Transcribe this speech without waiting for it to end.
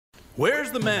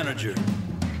Where's the manager?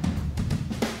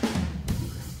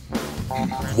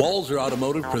 Walzer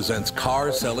Automotive presents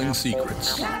Car Selling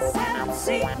Secrets.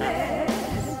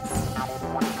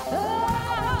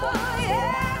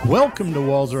 Welcome to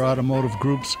Walzer Automotive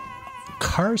Group's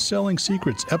Car Selling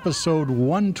Secrets, episode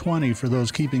 120 for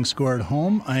those keeping score at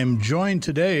home. I am joined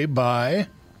today by...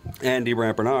 Andy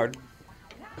Rampernard.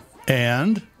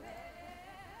 And...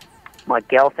 Mike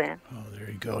Gelfand. Oh, there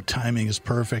you go. Timing is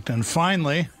perfect. And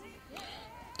finally...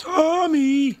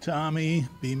 Tommy,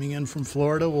 beaming in from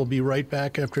Florida. We'll be right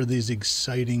back after these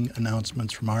exciting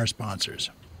announcements from our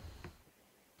sponsors.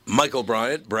 Michael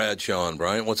Bryant, Bradshaw and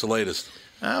Bryant, what's the latest?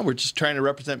 We're just trying to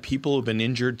represent people who've been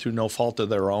injured through no fault of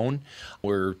their own.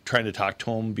 We're trying to talk to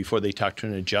them before they talk to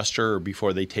an adjuster or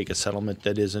before they take a settlement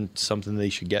that isn't something they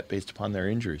should get based upon their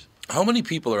injuries. How many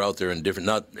people are out there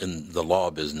not in the law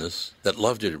business, that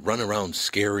love to run around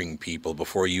scaring people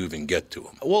before you even get to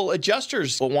them? Well,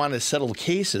 adjusters will want to settle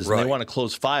cases and they want to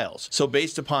close files. So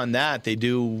based upon that, they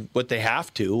do what they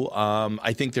have to.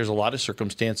 I think there's a lot of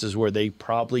circumstances where they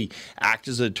probably act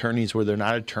as attorneys where they're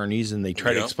not attorneys and they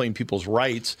try to explain people's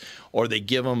rights, or they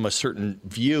give them a certain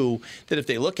view that if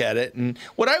they look at it, and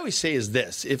what I always say is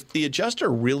this: if the adjuster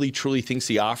really truly thinks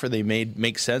the offer they made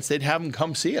makes sense, they'd have them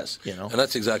come see us. And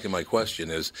that's exactly my question: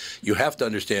 is you have to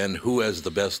understand who has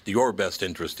your best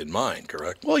interest in mind,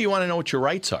 correct? Well, you want to know what your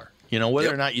rights are.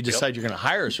 Whether or not you decide you're going to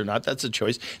hire us or not, that's a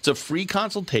choice. It's a free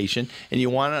consultation, and you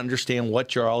want to understand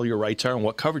what all your rights are and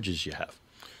what coverages you have.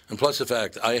 And plus the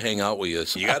fact I hang out with you,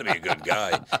 so you got to be a good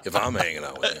guy if I'm hanging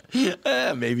out with you.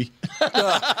 Maybe.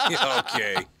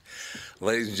 Okay.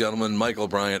 Ladies and gentlemen, Michael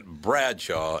Bryant,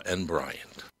 Bradshaw and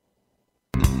Bryant.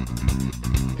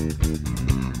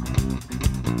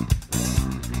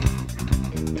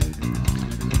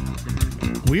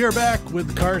 We are back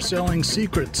with Car Selling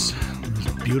Secrets. It's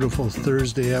a beautiful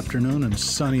Thursday afternoon in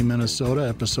sunny Minnesota,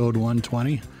 episode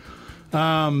 120. We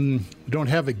don't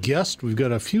have a guest. We've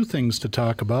got a few things to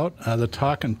talk about. The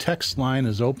talk and text line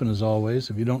is open as always.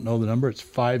 If you don't know the number, it's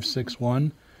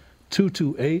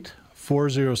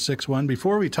 561-228-4061.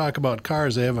 Before we talk about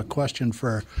cars, I have a question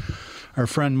for our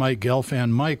friend Mike Gelfand.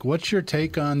 Mike, what's your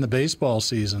take on the baseball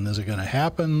season? Is it going to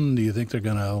happen? Do you think they're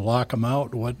going to lock them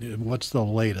out? What's the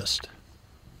latest?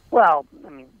 Well, I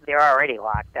mean, they're already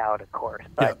locked out, of course,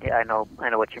 but I know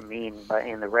what you mean. But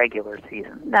in the regular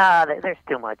season, there's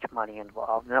too much money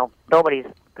involved. Nobody's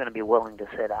going to be willing to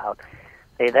sit out.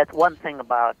 That's one thing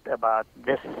about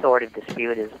this sort of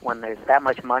dispute is when there's that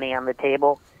much money on the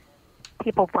table,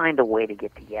 people find a way to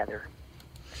get together.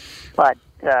 But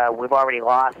we've already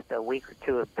lost a week or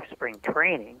two of spring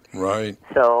training. Right.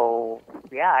 So,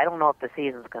 I don't know if the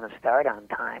season's going to start on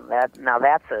time. That's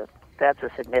a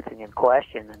significant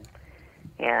question,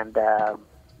 and I'm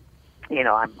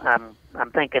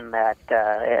thinking that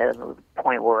at the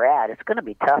point we're at, it's going to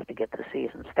be tough to get the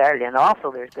season started, and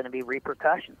also there's going to be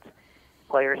repercussions.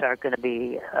 Players aren't going to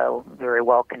be very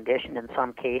well conditioned in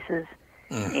some cases,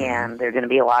 and there are going to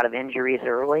be a lot of injuries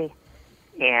early,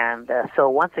 and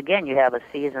so once again you have a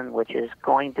season which is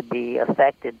going to be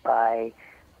affected by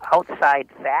outside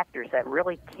factors that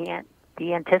really can't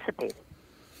be anticipated.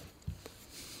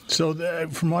 So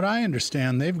from what I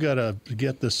understand, they've got to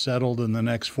get this settled in the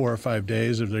next 4 or 5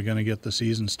 days if they're going to get the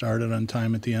season started on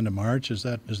time at the end of March. Is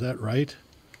that right?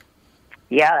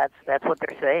 Yeah, that's what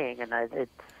they're saying, and it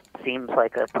seems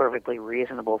like a perfectly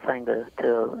reasonable thing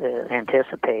to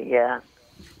anticipate, yeah.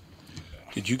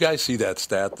 Did you guys see that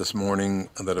stat this morning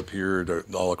that appeared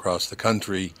all across the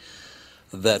country,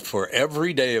 that for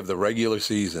every day of the regular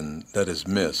season that is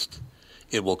missed,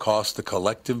 it will cost the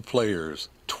collective players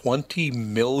 $20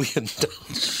 million.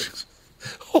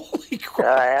 Holy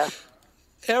crap.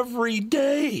 Every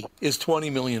day is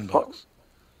 $20 million.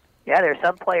 Yeah, there's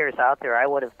some players out there I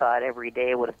would have thought every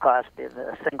day would have cost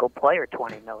a single player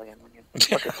 $20 million when you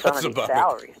look at some of these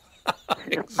salaries.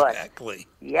 Exactly.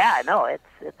 But, yeah, no, it's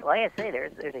like I say,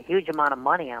 there's a huge amount of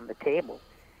money on the table.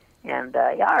 And,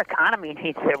 our economy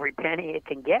needs every penny it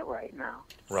can get right now.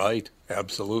 Right,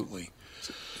 absolutely.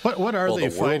 What are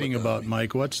they fighting about,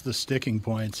 Mike? What's the sticking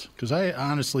points? Because I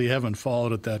honestly haven't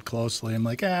followed it that closely. I'm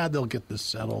like, they'll get this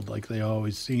settled like they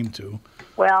always seem to.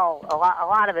 Well, a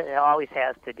lot of it always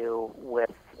has to do with,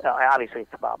 obviously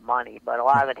it's about money, but a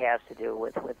lot of it has to do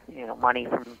with money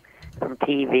from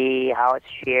TV, how it's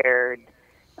shared,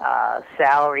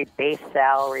 salary, base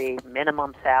salary,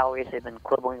 minimum salaries. They've been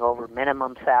quibbling over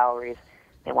minimum salaries.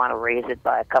 They want to raise it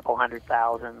by a couple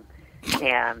 $100,000.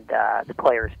 And the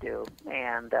players do,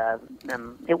 and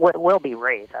it will be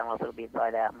raised. I don't know if it'll be by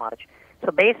that much.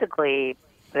 So basically,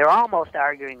 they're almost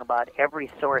arguing about every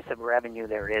source of revenue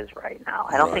there is right now.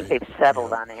 I don't think they've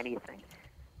settled on anything.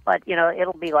 But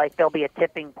it'll be like there'll be a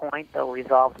tipping point. They'll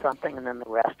resolve something, and then the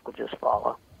rest will just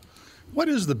follow. What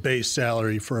is the base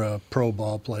salary for a pro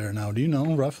ball player now? Do you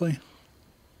know roughly?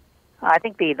 I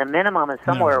think the minimum is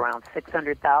somewhere around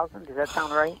 600,000. Does that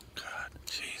sound right? God,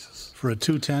 Jesus! For a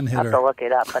 210 hitter, I have to look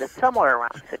it up, but it's somewhere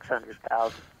around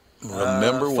 600,000.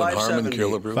 Remember when Harmon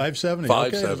Killebrew? 570.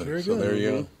 570. Okay, very so good. there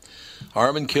you go.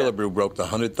 Harmon Killebrew broke the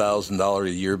 $100,000 a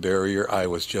year barrier. I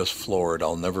was just floored.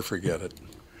 I'll never forget it.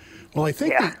 Well, I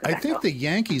think the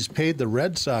Yankees paid the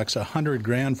Red Sox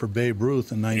 $100,000 for Babe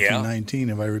Ruth in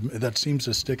 1919. That seems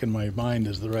to stick in my mind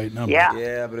as the right number.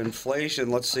 Yeah, but inflation.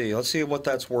 Let's see what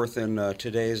that's worth in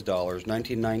today's dollars.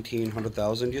 1919,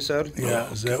 100,000. You said?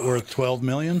 Yeah, is that worth $12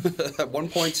 million?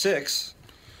 1.6.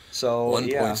 So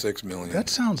 1.6 million. That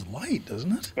sounds light,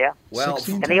 doesn't it? Yeah. Well,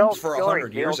 and the old for story,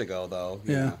 100 years ago, though.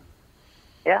 Yeah.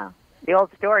 Yeah. The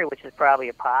old story, which is probably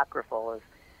apocryphal, is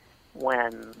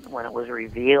when it was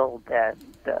revealed that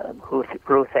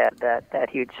Ruth had that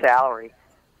huge salary.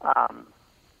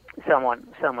 Someone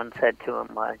said to him,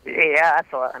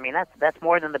 that's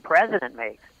more than the president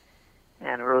makes.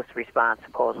 And Ruth's response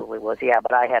supposedly was, "Yeah,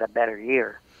 but I had a better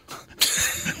year."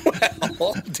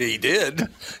 Well, he did.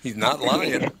 He's not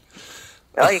lying.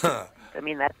 Well,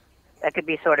 that could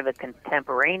be sort of a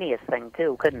contemporaneous thing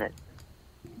too, couldn't it?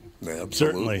 Absolutely.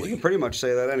 Certainly. You could pretty much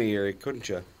say that any year, couldn't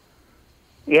you?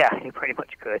 Yeah, you pretty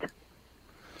much could.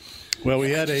 Well, we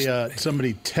had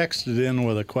somebody texted in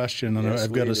with a question, and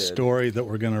I've got a story that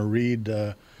we're going to read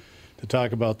to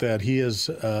talk about that. He is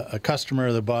a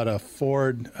customer that bought a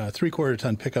Ford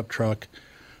 3/4-ton pickup truck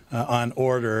on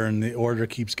order, and the order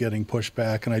keeps getting pushed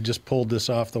back. And I just pulled this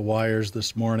off the wires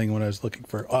this morning when I was looking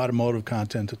for automotive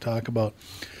content to talk about.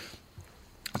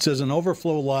 It says an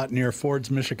overflow lot near Ford's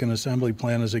Michigan assembly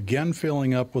plant is again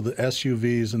filling up with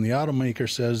SUVs, and the automaker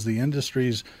says the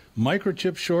industry's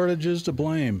microchip shortage is to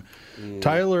blame.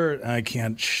 Tyler,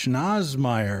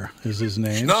 Schnozmeyer is his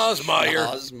name.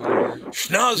 Schnozmeyer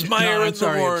in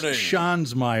the morning. It's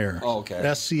Schanzmeyer. Oh, okay.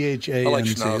 SCHANZ. I like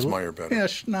Schnozmeyer better. Yeah,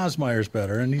 Schnozmeyer's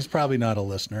better, and he's probably not a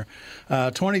listener.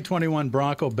 2021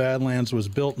 Bronco Badlands was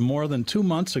built more than 2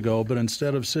 months ago, but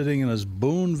instead of sitting in his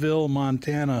Boonville,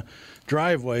 Montana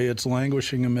driveway, it's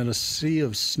languishing amid a sea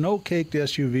of snow-caked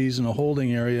SUVs in a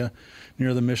holding area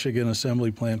near the Michigan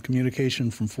assembly plant.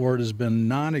 Communication from Ford has been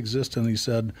non-existent, he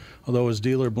said, although his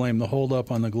dealer blamed the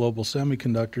holdup on the global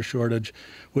semiconductor shortage,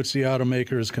 which the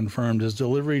automaker has confirmed. His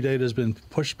delivery date has been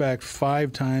pushed back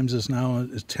 5 times, is now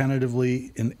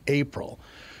tentatively in April.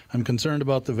 I'm concerned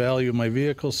about the value of my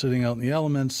vehicle sitting out in the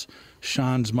elements.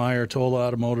 Schanzmeyer told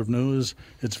Automotive News,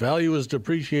 its value is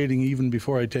depreciating even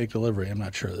before I take delivery. I'm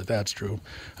not sure that that's true.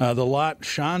 The lot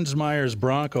Schanzmeyer's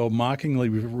Bronco, mockingly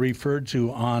referred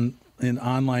to in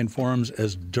online forums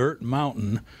as Dirt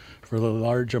Mountain for the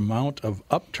large amount of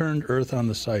upturned earth on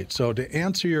the site. So to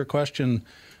answer your question,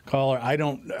 caller, I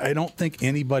don't think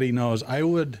anybody knows.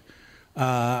 I'd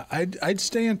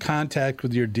stay in contact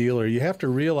with your dealer. You have to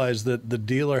realize that the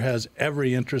dealer has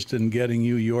every interest in getting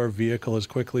you your vehicle as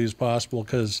quickly as possible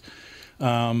because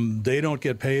they don't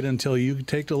get paid until you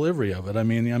take delivery of it. I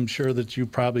mean, I'm sure that you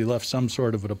probably left some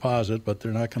sort of a deposit, but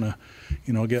they're not going to,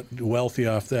 get wealthy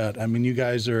off that. I mean, you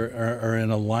guys are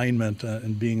in alignment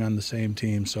and being on the same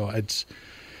team. So it's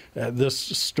this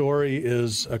story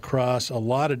is across a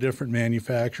lot of different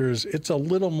manufacturers. It's a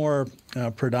little more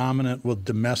predominant with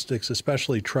domestics,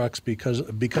 especially trucks, because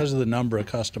of the number of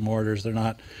custom orders. They're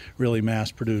not really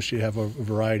mass produced. You have a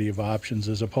variety of options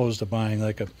as opposed to buying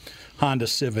like a Honda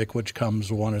Civic, which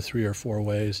comes 1 or 3 or 4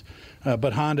 ways.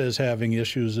 But Honda is having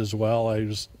issues as well. I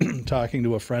was talking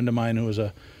to a friend of mine who was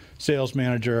a sales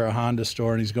manager at a Honda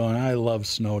store, and he's going, I love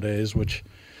snow days, which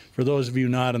for those of you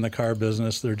not in the car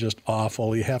business, they're just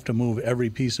awful. You have to move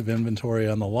every piece of inventory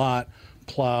on the lot,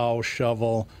 plow,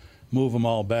 shovel, move them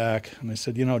all back. And I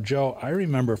said, Joe, I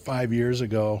remember 5 years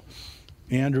ago,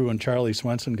 Andrew and Charlie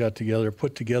Swenson got together,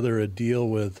 put together a deal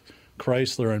with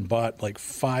Chrysler and bought like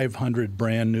 500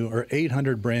 brand new or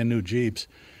 800 brand new Jeeps.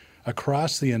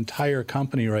 Across the entire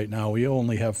company right now, we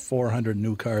only have 400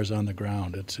 new cars on the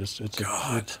ground.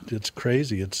 It's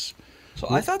crazy. So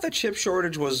I thought the chip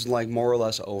shortage was like more or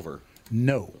less over.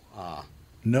 No.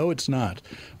 No, it's not.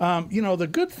 The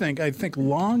good thing, I think,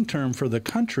 long term for the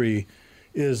country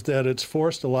is that it's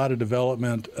forced a lot of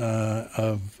development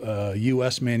of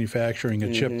U.S. manufacturing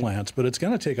of chip plants, but it's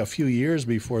going to take a few years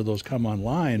before those come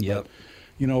online. Yep. But,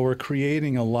 we're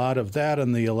creating a lot of that,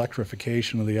 and the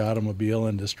electrification of the automobile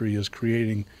industry is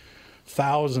creating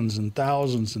thousands and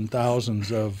thousands and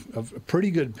thousands of pretty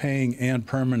good paying and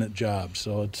permanent jobs.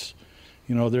 So it's,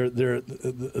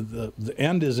 the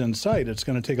end is in sight. It's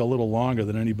going to take a little longer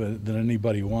than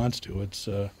anybody wants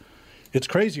to. It's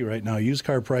crazy right now. Used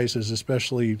car prices,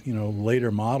 especially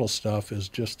later model stuff, is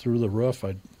just through the roof.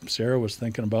 Sarah was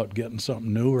thinking about getting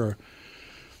something newer.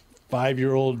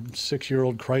 5-year-old,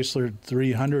 6-year-old Chrysler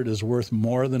 300 is worth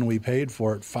more than we paid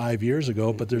for it 5 years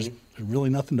ago, but there's really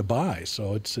nothing to buy.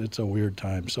 So it's a weird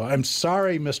time. So I'm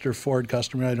sorry, Mr. Ford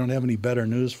customer, I don't have any better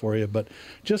news for you. But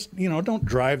just don't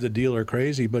drive the dealer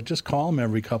crazy, but just call them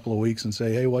every couple of weeks and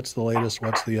say, hey, what's the latest?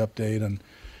 What's the update?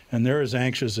 And they're as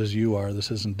anxious as you are.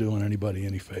 This isn't doing anybody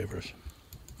any favors.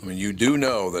 I mean, you do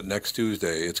know that next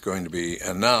Tuesday it's going to be,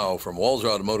 and now from Walser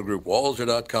Automotive Group,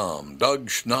 Walser.com, Doug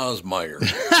Schnauzmeyer.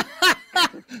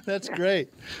 That's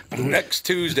great. Next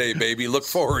Tuesday, baby. Look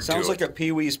forward to it. Sounds like a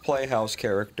Pee-wee's Playhouse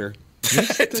character.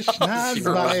 Mr.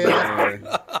 Schnauzmeyer.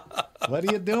 What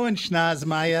are you doing,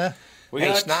 Schnauzmeyer? We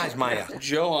got Schnauzmeyer.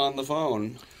 Joe on the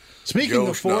phone. Speaking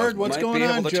of Ford, what's going on,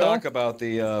 Joe? Might be able to talk about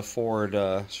the Ford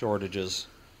shortages.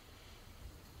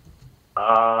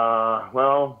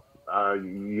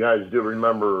 You guys do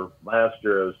remember last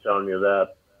year I was telling you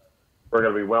that we're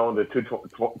going to be well into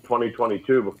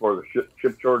 2022 before the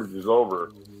chip shortage is over.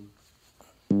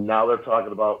 Mm-hmm. Now they're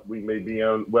talking about we may be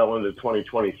well into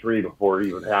 2023 before it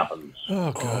even happens.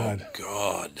 Oh, God. Oh,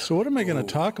 God. So what am I going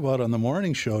to talk about on the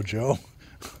morning show, Joe?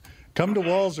 Come to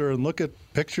Walser and look at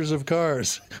pictures of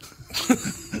cars.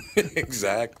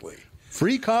 Exactly.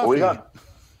 Free coffee.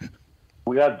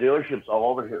 We got dealerships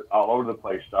all over the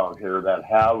place down here that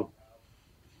have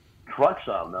trucks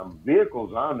on them,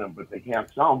 vehicles on them, but they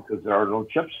can't sell them because there are no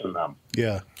chips in them.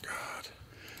 Yeah.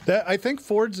 God. I think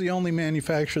Ford's the only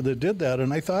manufacturer that did that,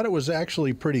 and I thought it was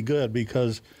actually pretty good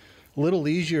because a little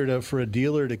easier for a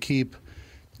dealer to keep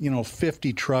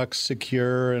 50 trucks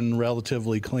secure and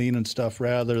relatively clean and stuff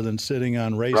rather than sitting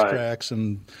on racetracks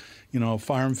and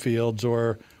farm fields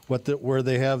or where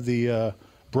they have the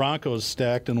Broncos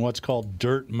stacked in what's called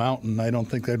Dirt Mountain. I don't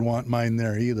think they'd want mine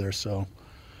there either. So,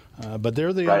 but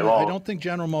they're the only. I don't think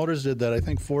General Motors did that. I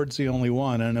think Ford's the only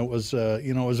one, and it was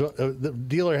the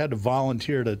dealer had to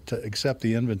volunteer to accept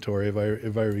the inventory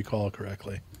if I recall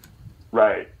correctly.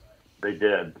 Right, they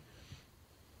did.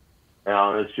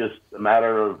 It's just a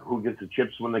matter of who gets the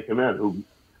chips when they come in,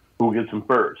 who gets them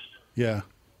first. Yeah.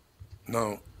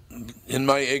 No, in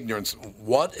my ignorance,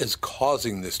 what is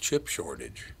causing this chip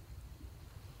shortage?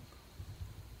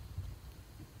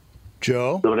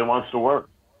 Joe? Nobody wants to work.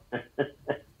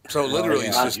 So literally,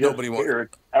 it's just nobody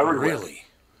wants. Really?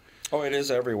 Oh, it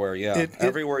is everywhere. Yeah,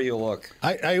 everywhere you look.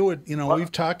 I would.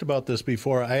 We've talked about this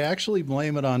before. I actually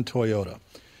blame it on Toyota,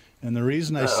 and the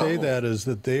reason I say that is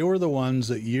that they were the ones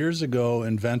that years ago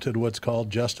invented what's called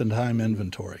just-in-time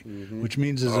inventory, which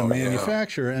means as a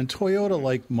manufacturer, and Toyota,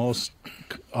 like most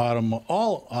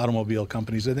all automobile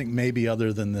companies, I think maybe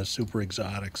other than the super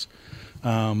exotics.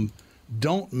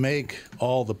 Don't make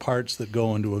all the parts that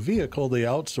go into a vehicle. They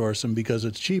outsource them because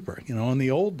it's cheaper. In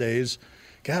the old days,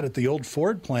 God, at the old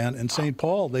Ford plant in St.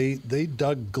 Paul, they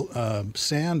dug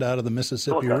sand out of the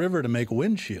Mississippi River to make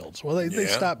windshields. Well, they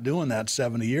stopped doing that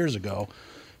 70 years ago.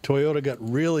 Toyota got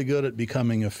really good at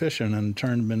becoming efficient and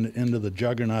turned them into the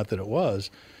juggernaut that it was.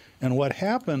 And what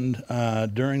happened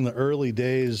during the early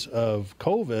days of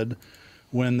COVID,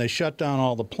 when they shut down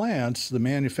all the plants, the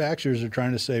manufacturers are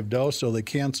trying to save dough, so they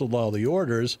canceled all the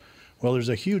orders. Well, there's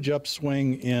a huge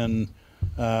upswing in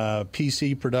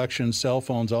PC production, cell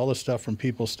phones, all the stuff from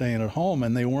people staying at home,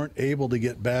 and they weren't able to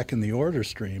get back in the order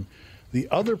stream. The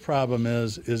other problem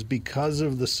is because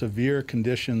of the severe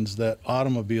conditions that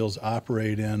automobiles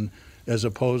operate in as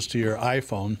opposed to your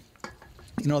iPhone,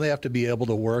 they have to be able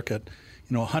to work at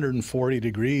 140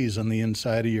 degrees on the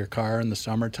inside of your car in the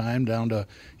summertime down to,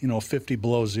 50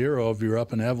 below zero if you're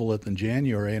up in Eveleth in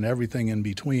January and everything in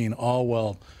between, all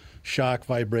while shock,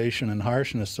 vibration, and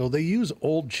harshness. So they use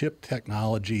old chip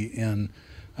technology in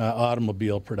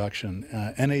automobile production.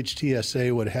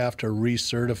 NHTSA would have to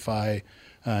recertify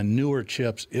newer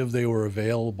chips if they were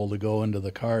available to go into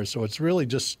the cars. So it's really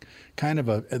just kind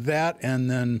of that and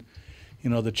then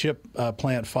the chip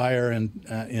plant fire in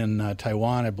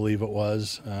Taiwan, I believe it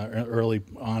was, early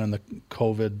on in the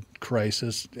COVID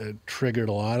crisis, triggered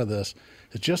a lot of this.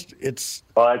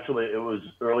 Well, actually, it was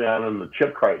early on in the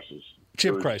chip crisis.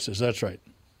 Crisis, that's right.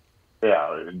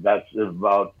 Yeah, that's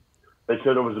about. They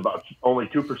said it was about only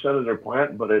 2% of their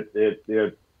plant, but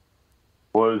it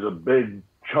was a big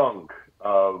chunk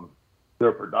of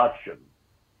their production,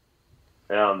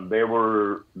 and they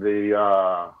were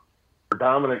the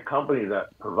predominant company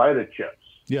that provided chips.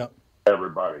 Yeah,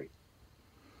 everybody.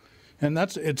 And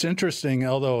it's interesting,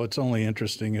 although it's only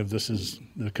interesting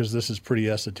because this is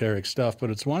pretty esoteric stuff, but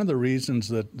it's one of the reasons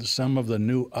that some of the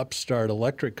new upstart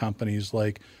electric companies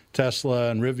like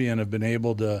Tesla and Rivian have been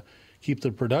able to keep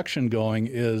the production going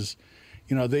is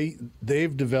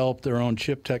they've developed their own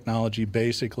chip technology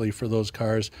basically for those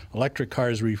cars. Electric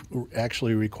cars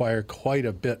actually require quite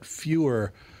a bit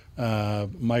fewer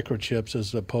microchips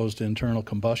as opposed to internal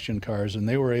combustion cars, and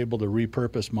they were able to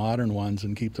repurpose modern ones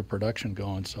and keep the production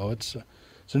going. So it's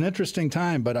an interesting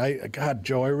time. But God,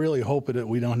 Joe, I really hope that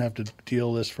we don't have to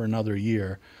deal with this for another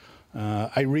year.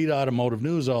 I read automotive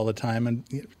news all the time,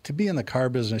 and to be in the car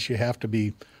business, you have to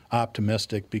be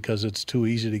optimistic because it's too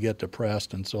easy to get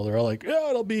depressed. And so they're all like, "Yeah,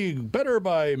 it'll be better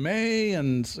by May,"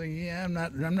 and so, yeah, I'm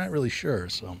not really sure.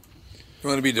 So you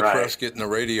want to be depressed, get in the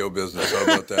radio business. How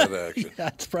about that action? Yeah,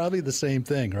 it's probably the same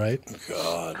thing, right?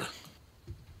 God.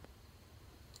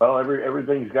 Well,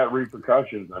 everything's got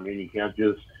repercussions. I mean, you can't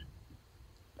just,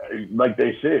 like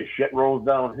they say, shit rolls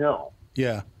downhill.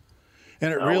 Yeah.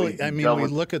 And it really, we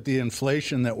look at the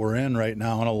inflation that we're in right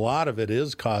now, and a lot of it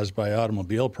is caused by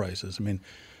automobile prices. I mean,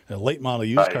 late model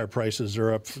used car prices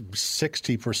are up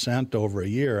 60% over a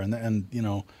year, and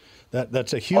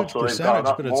that's a huge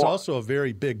percentage, but it's also a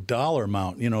very big dollar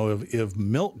amount. If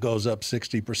milk goes up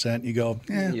 60%, you go,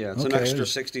 it's an extra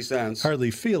 60 cents. Hardly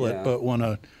feel it, but when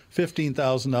a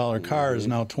 $15,000 car is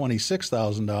now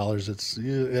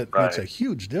 $26,000, it makes a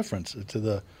huge difference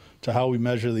to how we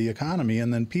measure the economy.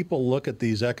 And then people look at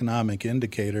these economic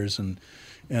indicators and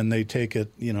they take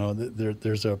it,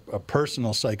 there's a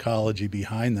personal psychology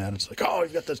behind that. It's like, oh,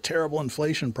 you've got this terrible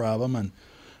inflation problem. And,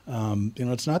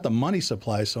 it's not the money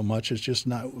supply so much. It's just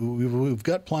not, we've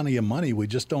got plenty of money. We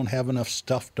just don't have enough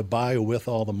stuff to buy with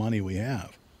all the money we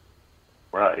have.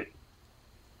 Right.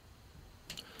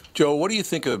 Joe, what do you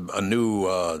think of a new,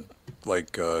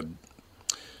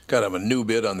 kind of a new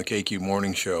bit on the KQ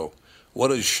Morning Show? What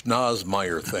does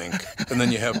Schnozmeyer think? And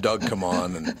then you have Doug come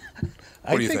on. And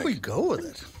what do you think? I think we go with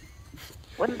it.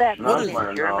 Wouldn't that mean in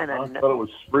German? I thought it was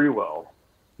Spreewell.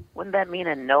 Wouldn't that mean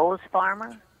a nose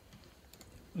farmer?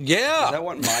 Yeah. Is that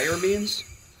what Meyer means?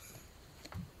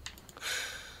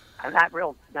 I'm not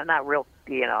real. I'm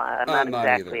not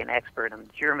exactly an expert in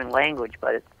German language,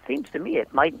 but it seems to me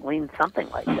it might mean something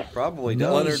like that. Probably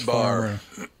does. Leonard Barr.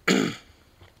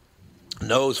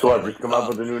 Nose So I farmer. just come up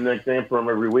with a new nickname for him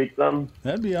every week, then?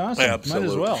 That'd be awesome.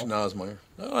 Absolutely. Might as well. Schnozmeyer.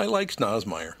 Oh, I like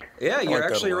Schnozmeyer. Yeah, you're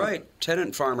like actually right.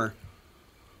 Tenant farmer.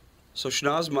 So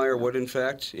Schnozmeyer would, in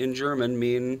fact, in German,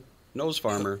 mean nose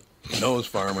farmer. Nose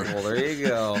farmer. Well, there you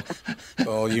go.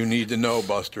 All you need to know,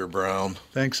 Buster Brown.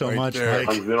 Thanks so Right much, there.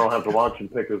 Mike. They don't have to watch him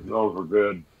pick his nose. We're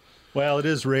good. Well, it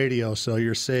is radio, so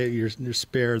you're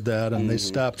spared that, and they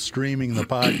stopped streaming the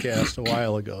podcast a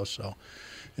while ago, so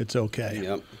it's okay.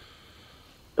 Yep.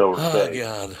 So we're Oh, safe.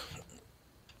 God.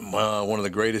 One of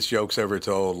the greatest jokes ever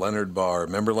told, Leonard Barr.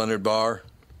 Remember Leonard Barr?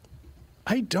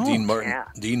 I don't.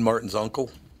 Dean Martin's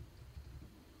uncle?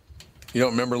 You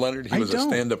don't remember Leonard? He was a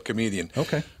stand-up comedian.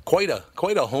 Okay. Quite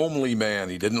a homely man.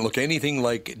 He didn't look anything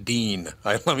like Dean.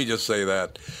 Let me just say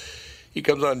that. He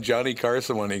comes on Johnny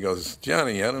Carson one. He goes,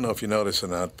 Johnny, I don't know if you notice or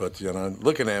not, but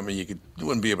looking at me, you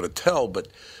wouldn't be able to tell, but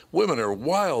women are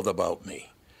wild about me.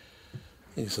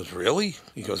 He says, really?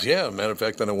 He goes, yeah. Matter of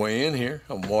fact, on the way in here,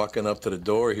 I'm walking up to the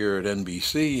door here at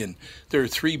NBC, and there are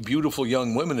 3 beautiful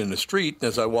young women in the street. And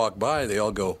as I walk by, they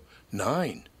all go,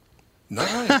 9.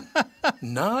 9.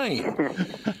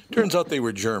 9. Turns out they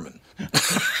were German.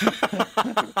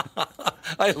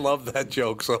 I love that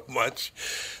joke so much.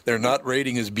 They're not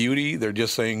rating his beauty. They're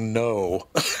just saying no.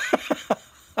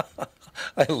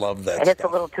 I love that. It hits a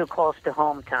little too close to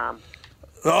home, Tom.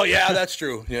 Oh, yeah, that's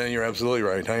true. Yeah, you're absolutely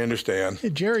right. I understand. Hey,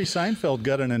 Jerry Seinfeld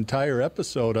got an entire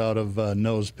episode out of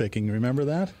nose picking. Remember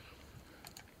that?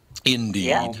 Indeed.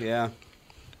 Yeah. Oh, yeah.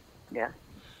 Yeah.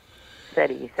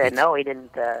 He said no, he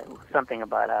didn't. Something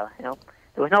about there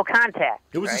was no contact.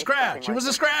 It was a scratch. It was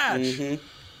a scratch.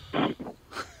 Mm-hmm.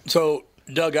 So,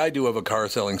 Doug, I do have a car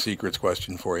selling secrets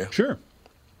question for you. Sure.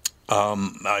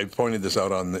 I pointed this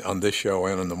out on this show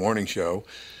and on the morning show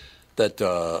that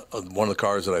one of the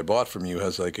cars that I bought from you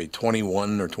has like a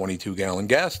 21 or 22 gallon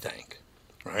gas tank,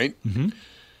 right? Mm-hmm.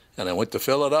 And I went to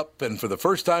fill it up, and for the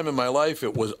first time in my life,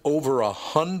 it was over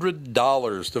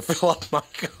 $100 to fill up my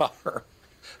car.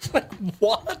 It's like,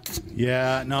 what?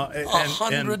 Yeah, no.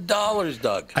 $100,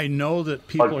 Doug. I know that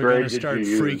people are going to start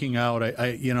freaking out.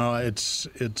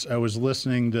 I was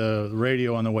listening to the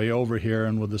radio on the way over here,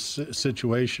 and with the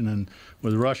situation and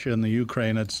with Russia and the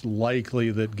Ukraine, it's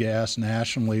likely that gas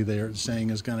nationally, they're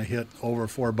saying, is going to hit over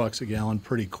 $4 a gallon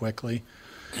pretty quickly.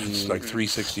 It's like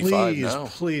 $3.65 now.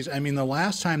 Please. I mean, the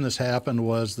last time this happened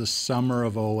was the summer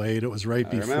of 2008. It was right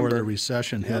before the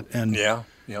recession hit. And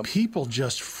people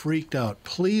just freaked out.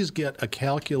 Please get a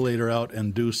calculator out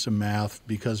and do some math,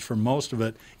 because for most of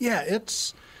it,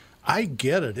 it's I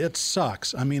get it. It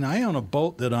sucks. I mean, I own a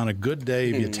boat that on a good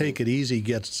day, if you take it easy,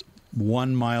 gets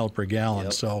 1 mile per gallon.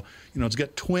 Yep. So, it's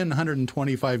got twin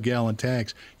 125-gallon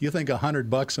tanks. You think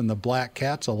 $100 in the Black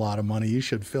Cat's a lot of money. You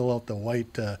should fill out the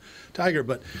White Tiger.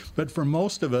 But for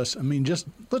most of us, I mean, just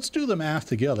let's do the math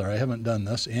together. I haven't done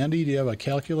this. Andy, do you have a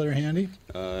calculator handy?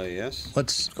 Yes.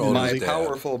 Let's go. My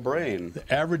powerful brain.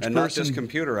 The average and person not this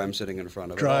computer I'm sitting in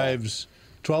front of. drives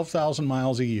 12,000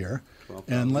 miles a year.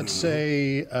 And let's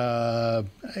say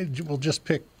we'll just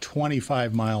pick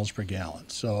 25 miles per gallon.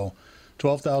 So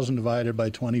 12,000 divided by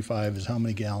 25 is how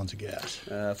many gallons of gas?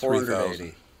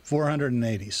 480.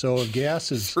 480. So if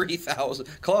gas is 3,000.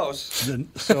 Close.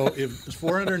 so if it's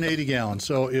 480 gallons.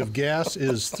 So if gas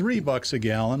is $3 a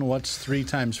gallon, what's 3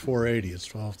 times 480? It's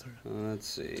 12. Let's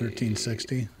see.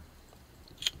 1360.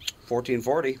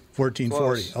 1440. 1440.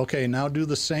 Close. Okay, now do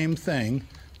the same thing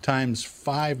times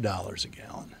 $5 a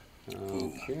gallon.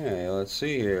 Okay, let's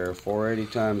see here.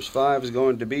 480 times 5 is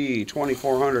going to be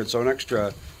 2,400, so an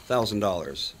extra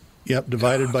 $1,000. Yep,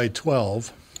 divided by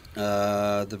 12.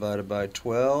 Divided by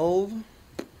 12.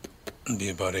 It'd be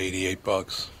about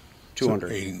 $88.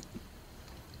 200.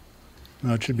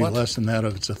 No, it should be less than that.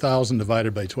 If it's 1,000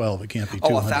 divided by 12, it can't be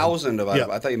 200. 1,000 divided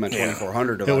by. I thought you meant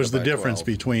 2,400 divided by 12. It was the difference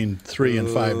between $3 and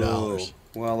 $5.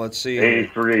 Well, let's see.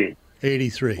 83.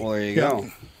 83. Well, there you go.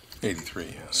 83.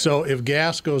 Yeah. So if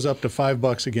gas goes up to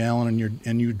 $5 a gallon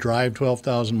and you drive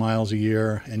 12,000 miles a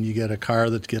year and you get a car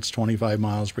that gets 25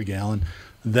 miles per gallon,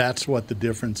 that's what the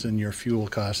difference in your fuel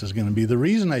cost is going to be. The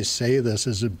reason I say this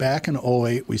is that back in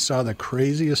 2008, we saw the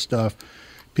craziest stuff.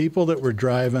 People that were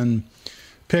driving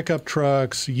pickup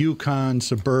trucks, Yukon,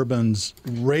 Suburbans,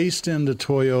 raced into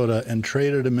Toyota and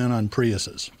traded them in on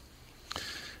Priuses.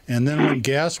 And then when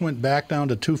gas went back down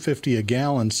to $2.50 a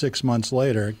gallon 6 months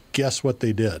later, guess what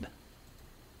they did?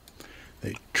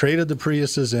 They traded the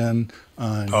Priuses in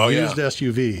on used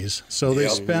SUVs. So they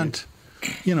spent,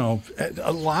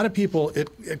 a lot of people,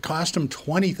 it cost them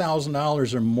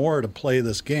 $20,000 or more to play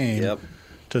this game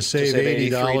to save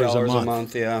 $80 a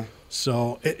month. Yeah.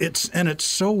 So it's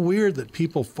so weird that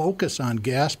people focus on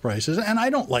gas prices, and I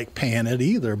don't like paying it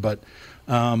either, but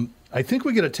I think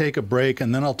we got to take a break,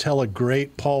 and then I'll tell a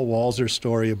great Paul Walzer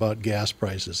story about gas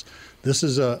prices. This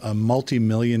is a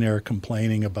multimillionaire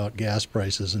complaining about gas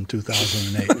prices in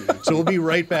 2008. So we'll be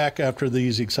right back after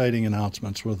these exciting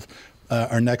announcements with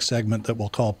our next segment that we'll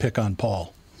call Pick on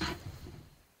Paul.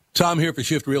 Tom here for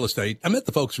Shift Real Estate. I met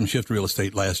the folks from Shift Real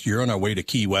Estate last year on our way to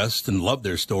Key West and loved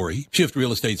their story. Shift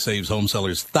Real Estate saves home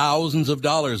sellers thousands of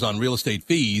dollars on real estate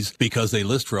fees because they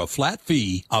list for a flat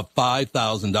fee of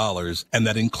 $5,000, and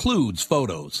that includes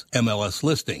photos, MLS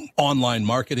listing, online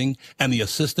marketing, and the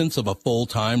assistance of a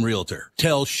full-time realtor.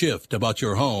 Tell Shift about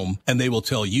your home, and they will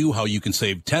tell you how you can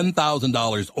save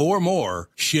 $10,000 or more.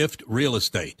 Shift Real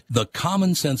Estate, the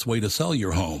common sense way to sell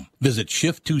your home. Visit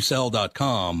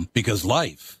shift2sell.com because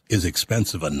life is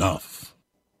expensive enough.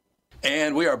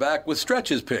 And we are back with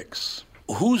Stretch's picks.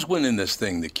 Who's winning this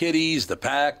thing? The Kitties, the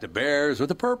Pack, the Bears, or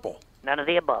the Purple? None of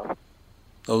the above.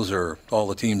 Those are all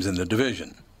the teams in the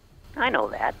division. I know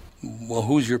that. Well,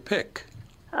 who's your pick?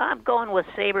 I'm going with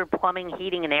Sabre Plumbing,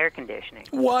 Heating, and Air Conditioning.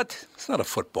 What? It's not a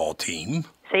football team.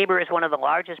 Sabre is one of the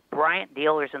largest Bryant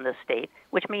dealers in the state,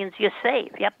 which means you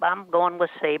save. Yep, I'm going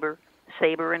with Sabre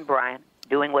and Bryant,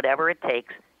 doing whatever it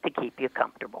takes to keep you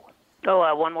comfortable.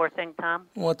 Oh, one more thing, Tom.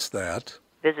 What's that?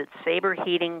 Visit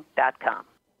saberheating.com.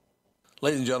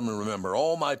 Ladies and gentlemen, remember,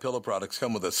 all MyPillow products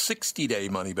come with a 60-day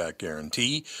money-back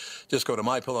guarantee. Just go to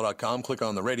MyPillow.com, click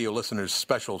on the radio listeners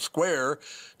special square,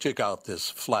 check out this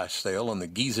flash sale on the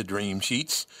Giza Dream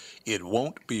Sheets. It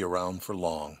won't be around for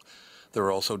long. There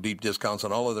are also deep discounts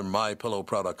on all other MyPillow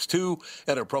products, too.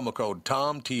 Enter promo code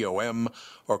TOM, T-O-M,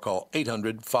 or call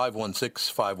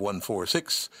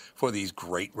 800-516-5146 for these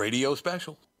great radio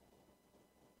specials.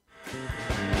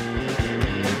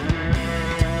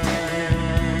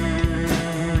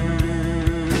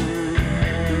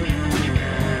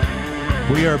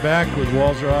 We are back with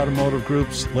Walzer Automotive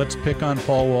Group's Let's Pick on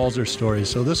Paul Walzer story.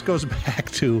 So this goes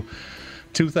back to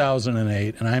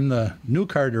 2008, and I'm the new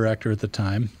car director at the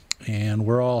time, and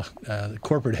we're all, the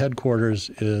corporate headquarters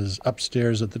is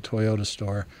upstairs at the Toyota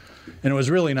store. And it was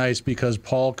really nice because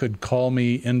Paul could call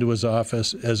me into his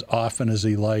office as often as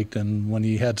he liked, and when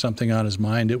he had something on his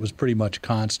mind, it was pretty much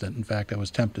constant. In fact, I was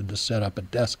tempted to set up a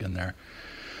desk in there.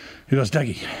 He goes,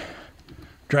 Dougie,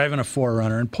 driving a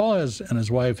 4Runner, and Paul and his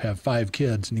wife have 5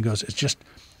 kids, and he goes, it's just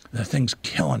The thing's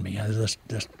killing me. This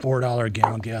 $4 a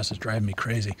gallon gas is driving me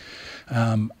crazy.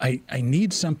 I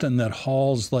need something that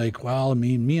hauls like, well,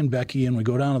 me and Becky, and we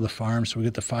go down to the farm, so we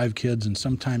get the 5 kids, and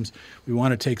sometimes we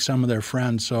want to take some of their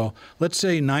friends. So let's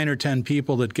say 9 or 10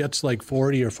 people that gets like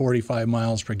 40 or 45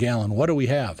 miles per gallon. What do we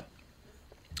have?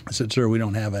 I said, sir, we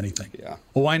don't have anything. Yeah.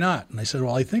 Well, why not? And I said,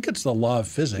 well, I think it's the law of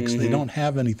physics. They don't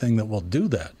have anything that will do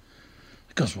that.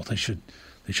 He goes, well, they should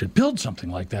build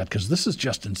something like that because this is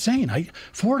just insane.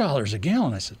 $4 a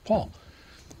gallon. I said, Paul,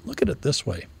 look at it this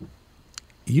way.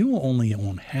 You only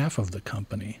own half of the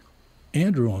company.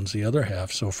 Andrew owns the other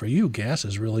half. So for you, gas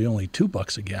is really only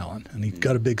 $2 a gallon. And he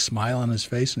got a big smile on his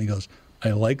face and he goes, I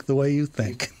like the way you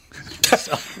think.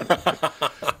 So,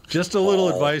 just a little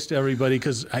advice to everybody,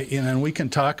 because and we can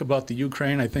talk about the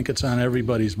Ukraine. I think it's on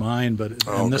everybody's mind, but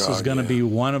this is going to be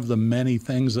one of the many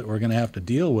things that we're going to have to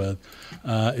deal with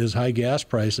is high gas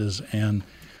prices. And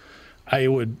I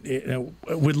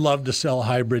would love to sell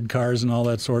hybrid cars and all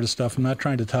that sort of stuff. I'm not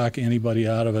trying to talk anybody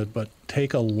out of it, but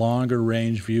take a longer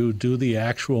range view, do the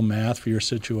actual math for your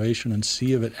situation, and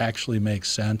see if it actually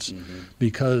makes sense.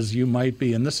 Because you might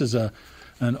be, and this is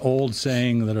an old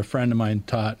saying that a friend of mine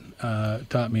taught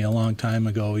me a long time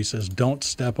ago. He says, "Don't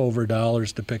step over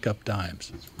dollars to pick up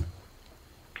dimes."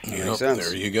 Yep,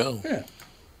 there you go. Yeah.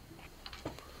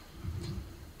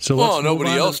 So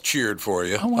nobody else cheered for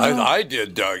you. I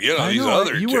did, Doug. These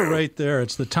other you two. were right there.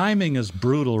 It's the timing is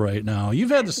brutal right now.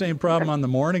 You've had the same problem on the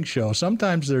morning show.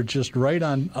 Sometimes they're just right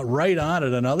on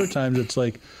it, and other times it's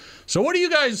like, so what do you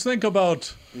guys think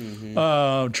about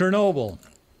Chernobyl?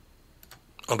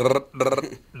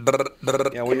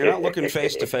 Yeah, when you're not looking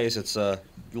face to face, it's a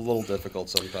little difficult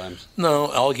sometimes. No,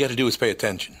 all you have to do is pay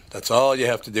attention. That's all you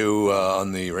have to do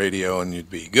on the radio, and you'd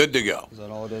be good to go. Is that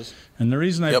all it is? And the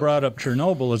reason I brought up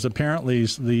Chernobyl is apparently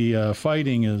the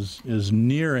fighting is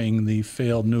nearing the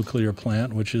failed nuclear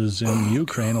plant, which is in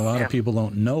Ukraine. A lot of people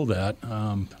don't know that.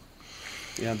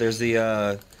 Yeah, there's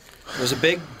a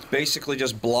big, basically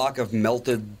just block of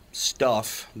melted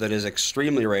stuff that is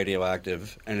extremely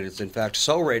radioactive, and it's in fact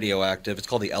so radioactive, it's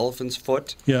called the elephant's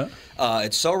foot. Yeah.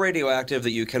 It's so radioactive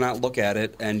that you cannot look at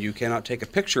it, and you cannot take a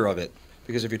picture of it,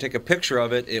 because if you take a picture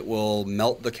of it, it will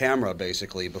melt the camera,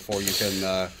 basically, before you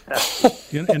can...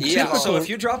 so if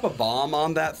you drop a bomb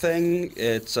on that thing,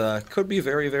 it could be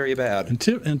very, very bad.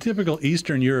 In typical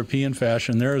Eastern European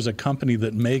fashion, there is a company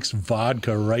that makes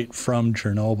vodka right from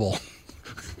Chernobyl.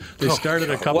 They started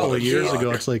a couple of years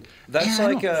ago. It's like that's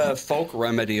like a folk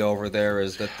remedy over there.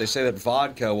 Is that they say that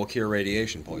vodka will cure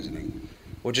radiation poisoning,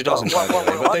 which it doesn't.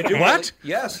 But they do. What?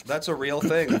 Yes, that's a real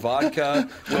thing. Vodka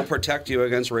will protect you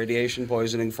against radiation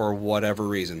poisoning for whatever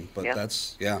reason. But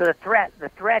that's So the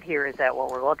threat here is that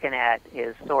what we're looking at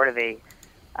is sort of a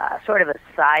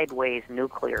sideways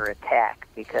nuclear attack,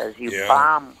 because you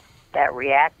bomb that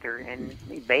reactor, and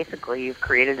basically you've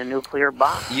created a nuclear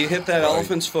bomb. You hit that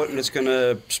elephant's foot, and it's going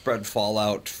to spread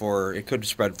fallout for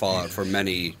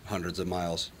many hundreds of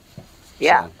miles.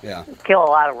 Yeah. So, yeah. Kill a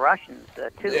lot of Russians, too.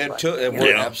 It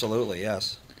would, absolutely,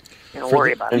 yes. Don't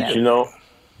worry about that.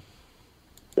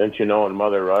 Don't you know in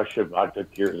Mother Russia, vodka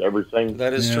cures everything?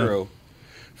 That is true.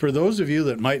 For those of you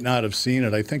that might not have seen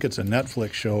it, I think it's a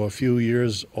Netflix show, a few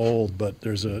years old, but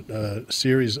there's a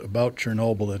series about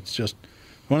Chernobyl that's just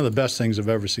one of the best things I've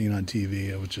ever seen on TV.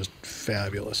 It was just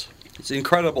fabulous. It's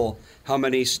incredible how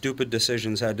many stupid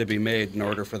decisions had to be made in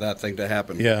order for that thing to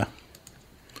happen. Yeah.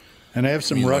 And I have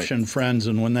some Russian friends,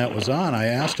 and when that was on, I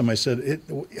asked them, I said,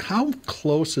 how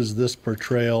close is this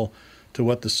portrayal to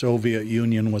what the Soviet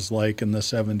Union was like in the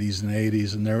 70s and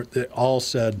 80s? And they all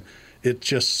said it's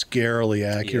just scarily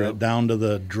accurate, down to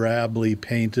the drably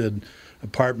painted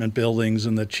apartment buildings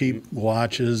and the cheap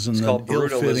watches and the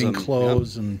ill-fitting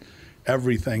clothes and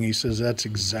everything. He says that's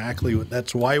exactly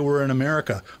that's why we're in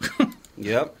America.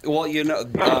 Yep. Well,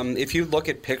 if you look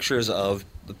at pictures of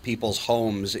the people's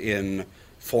homes in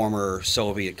former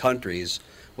Soviet countries,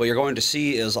 what you're going to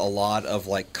see is a lot of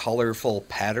like colorful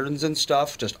patterns and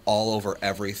stuff just all over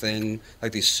everything,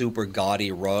 like these super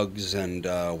gaudy rugs and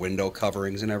window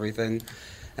coverings and everything.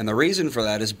 And the reason for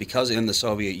that is because in the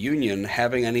Soviet Union,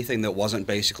 having anything that wasn't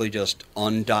basically just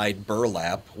undyed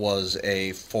burlap was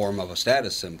a form of a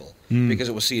status symbol, because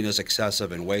it was seen as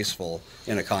excessive and wasteful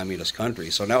in a communist country.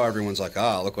 So now everyone's like,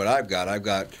 look what I've got. I've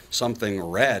got something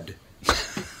red.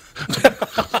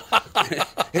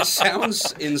 It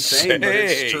sounds insane, but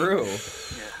it's true.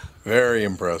 Very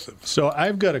impressive. So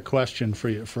I've got a question for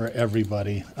you, for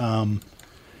everybody. And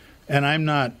I'm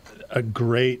not a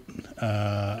great,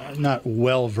 not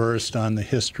well-versed on the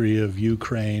history of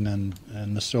Ukraine and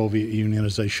the Soviet Union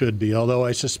as I should be, although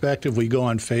I suspect if we go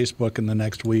on Facebook in the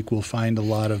next week, we'll find a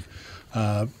lot of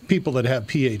people that have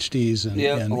PhDs in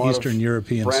a lot Eastern of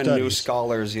European brand studies. new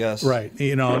scholars, yes. Right.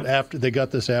 After they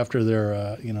got this after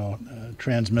their,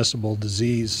 transmissible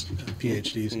disease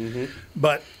PhDs.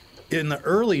 But in the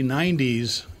early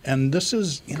 90s, and this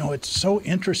is, it's so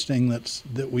interesting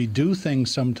that we do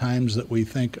things sometimes that we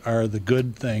think are the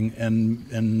good thing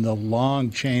and the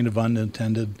long chain of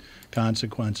unintended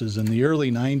consequences. In the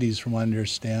early 90s, from what I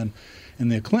understand, in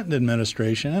the Clinton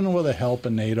administration, and with the help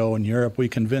of NATO and Europe, we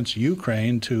convinced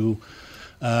Ukraine to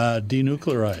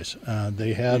denuclearize.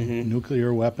 They had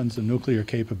nuclear weapons and nuclear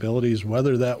capabilities.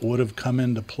 Whether that would have come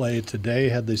into play today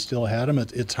had they still had them,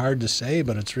 it's hard to say,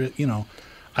 but it's,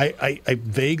 I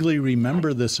vaguely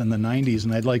remember this in the 90s,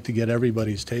 and I'd like to get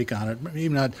everybody's take on it.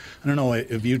 Even not, I don't know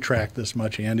if you tracked this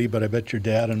much, Andy, but I bet your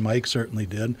dad and Mike certainly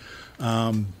did.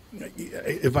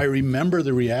 If I remember,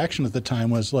 the reaction at the time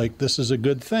was like, this is a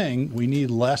good thing. We need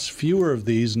fewer of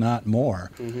these, not more.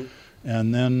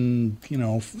 And then,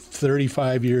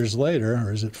 35 years later,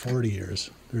 or is it 40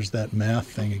 years? There's that math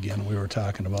thing again we were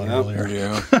talking about earlier.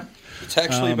 Yeah. It's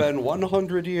actually been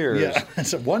 100 years. Yeah,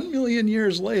 it's 1 million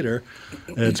years later,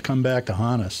 it's come back to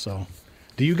haunt us. So,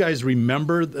 do you guys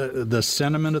remember the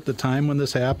sentiment at the time when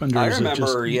this happened? Or I is it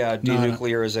remember, just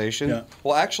denuclearization. Yeah.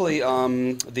 Well, actually,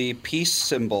 the peace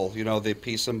symbol, the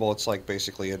peace symbol, it's like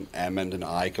basically an M and an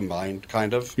I combined,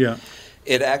 kind of. Yeah.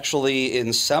 It actually,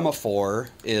 in semaphore,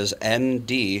 is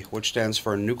ND, which stands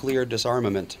for nuclear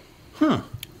disarmament. Huh.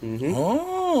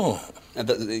 Oh. And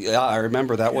I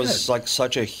remember that was like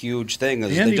such a huge thing.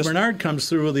 Andy Bernard comes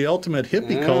through with the ultimate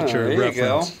hippie culture there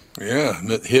reference. You go. Yeah,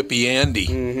 hippie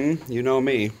Andy. You know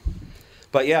me.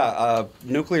 But yeah,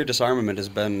 nuclear disarmament has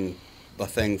been a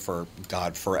thing for,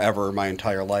 forever, my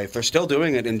entire life. They're still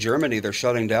doing it in Germany. They're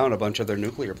shutting down a bunch of their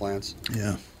nuclear plants.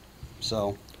 Yeah.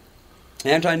 So,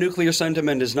 anti-nuclear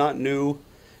sentiment is not new,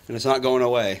 and it's not going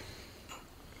away.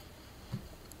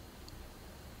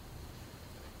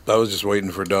 I was just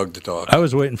waiting for Doug to talk. I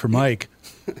was waiting for Mike.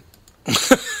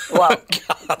 Well,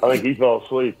 I think he fell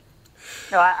asleep.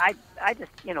 no, I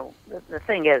just, the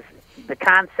thing is, the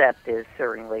concept is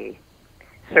certainly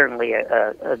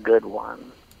a good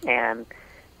one, and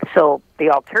so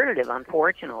the alternative,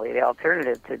 unfortunately,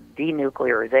 to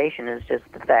denuclearization is just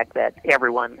the fact that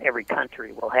every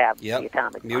country will have the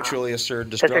atomic bomb. Mutually assured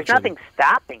Because destruction. there's nothing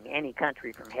stopping any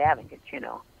country from having it,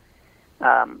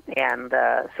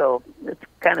 so it's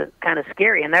kind of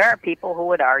scary. And there are people who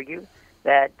would argue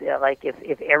that,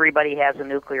 if everybody has a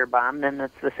nuclear bomb, then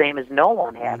it's the same as no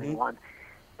one having one.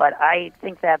 But I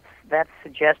think that's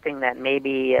suggesting that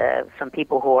maybe some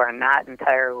people who are not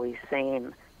entirely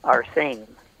sane are sane.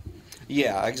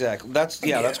 Yeah, exactly.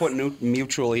 That's what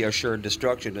mutually assured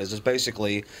destruction is. Is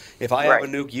basically, if I have a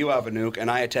nuke, you have a nuke, and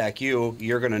I attack you,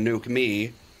 you're going to nuke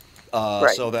me.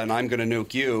 So then I'm going to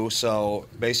nuke you. So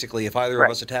basically, if either of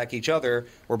us attack each other,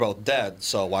 we're both dead.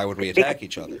 So why would we attack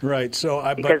each other? Right. So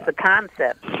because the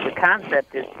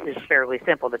concept is fairly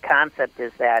simple. The concept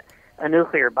is that a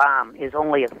nuclear bomb is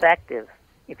only effective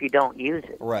if you don't use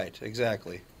it. Right.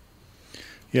 Exactly.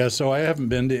 Yeah, so I haven't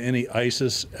been to any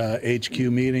ISIS HQ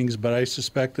meetings, but I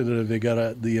suspect that if they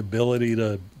got the ability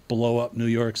to blow up New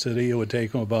York City, it would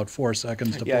take them about 4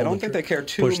 seconds to I don't think they care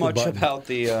too much about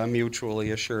the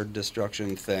mutually assured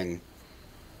destruction thing.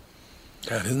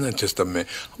 God, isn't that just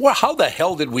well, how the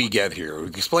hell did we get here?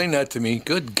 Explain that to me.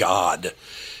 Good God.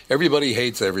 Everybody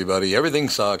hates everybody. Everything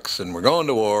sucks, and we're going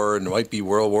to war, and it might be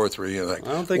World War III. And I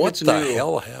don't think what it's the new.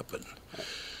 hell happened?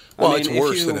 Well, it's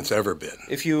worse than it's ever been.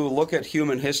 If you look at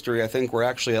human history, I think we're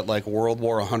actually at like World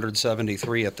War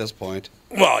 173 at this point.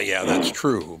 Well, yeah, that's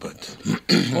true, but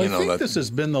I think this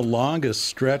has been the longest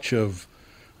stretch of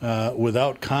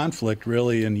without conflict,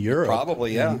 really, in Europe.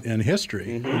 Probably, yeah. In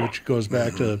history, which goes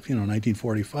back to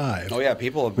 1945. Oh yeah,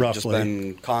 people have just roughly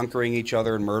been conquering each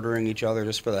other and murdering each other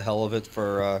just for the hell of it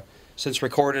for since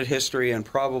recorded history and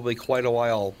probably quite a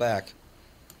while back.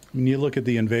 When you look at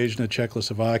the invasion of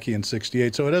Czechoslovakia in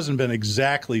 '68, so it hasn't been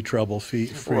exactly trouble-free,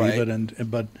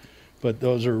 but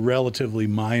those are relatively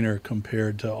minor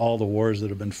compared to all the wars that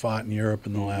have been fought in Europe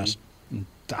in the last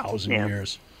 1,000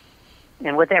 years.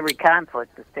 And with every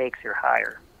conflict, the stakes are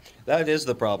higher. That is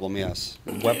the problem, yes.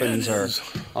 Weapons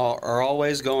are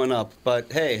always going up.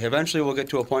 But hey, eventually we'll get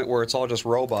to a point where it's all just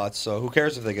robots, so who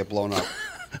cares if they get blown up?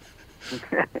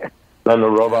 Then the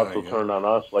robots will turn on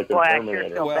us like a Well, I Terminator.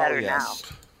 sure feel better now.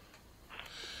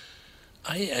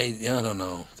 I don't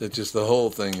know. That just the whole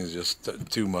thing is just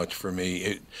too much for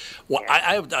me. Look,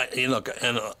 I'm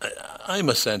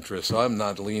a centrist, so I'm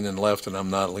not leaning left and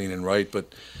I'm not leaning right.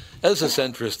 But as a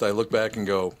centrist, I look back and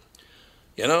go,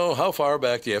 how far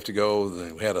back do you have to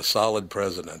go? We had a solid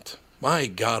president. My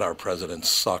God, our president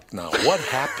sucked now. What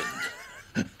happened?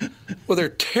 Well, they're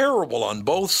terrible on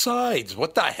both sides.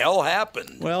 What the hell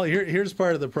happened? Well, here's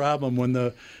part of the problem. When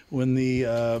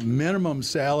the minimum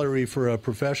salary for a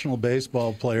professional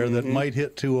baseball player that might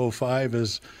hit 205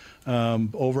 is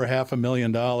over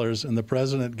 $500,000, and the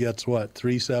president gets what,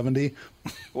 370?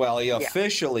 Well, he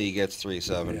officially gets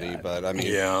 370, but I mean,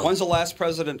 Yeah. when's the last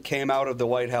president came out of the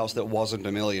White House that wasn't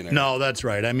a millionaire? No, that's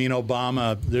right. I mean,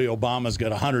 Obama's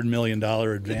got $100 million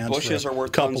advance. Bushes for a are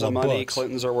worth couple tons of money. books.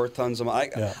 Clintons are worth tons of money.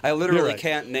 Yeah. I literally You're right.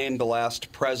 can't name the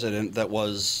last president that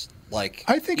was like.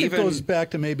 I think even, it goes back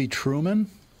to maybe Truman.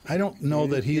 I don't know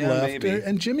that he Yeah, left. maybe.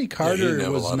 And Jimmy he Carter didn't have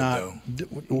a was lot of not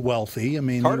dough. wealthy. I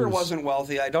mean, Carter wasn't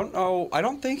wealthy. I don't know. I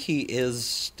don't think he is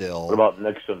still. What about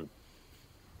Nixon?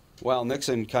 Well,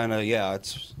 Nixon kind of,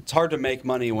 it's hard to make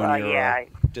money when you're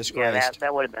disgraced. Yeah,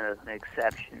 that would have been an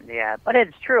exception. Yeah, but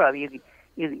it's true. I mean,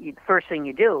 you first thing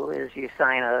you do is you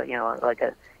sign a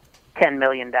 $10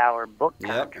 million book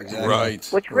contract. Yep, exactly. Right.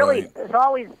 Which really right. is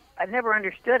always, I've never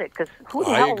understood it, because who the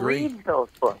I hell agree. reads those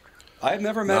books? I've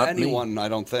never met Not me. anyone, I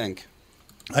don't think.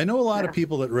 I know a lot of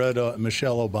people that read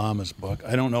Michelle Obama's book.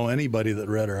 I don't know anybody that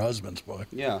read her husband's book.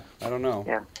 Yeah, I don't know.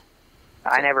 Yeah.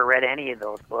 I never read any of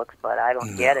those books, but I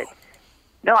don't get it.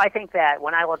 No, I think that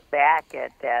when I look back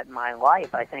at my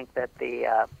life, I think that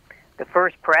the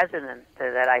first president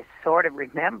that I sort of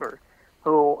remember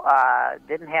who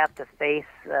didn't have to face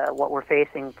what we're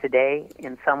facing today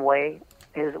in some way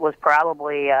was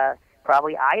probably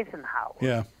Eisenhower.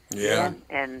 Yeah. Yeah.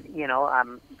 And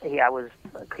he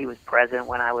was president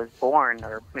when I was born,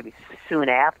 or maybe soon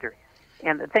after.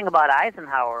 And the thing about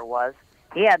Eisenhower was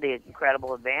he had the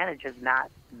incredible advantage of not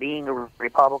being a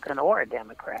Republican or a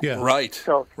Democrat. Yeah. Right.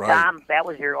 So, right. Tom, that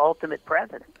was your ultimate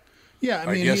president. Yeah,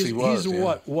 I mean, guess he's, he was, he's yeah.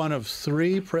 what, one of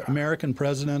three American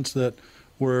presidents that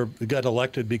got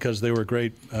elected because they were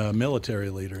great military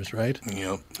leaders, right?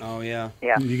 Yep. Oh, yeah.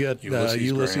 Yeah. You got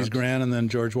Ulysses Grant and then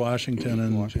George Washington.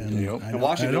 And Yep. I And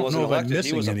Washington don't wasn't know if I'm elected. He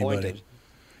missing was anybody. appointed.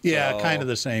 Yeah, So, kind of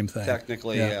the same thing.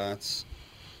 Technically, yeah. It's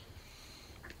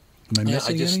Am I Yeah,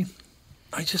 missing any?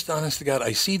 I just, honest to God,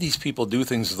 I see these people do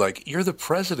things like, you're the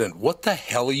president. What the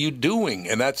hell are you doing?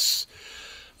 And that's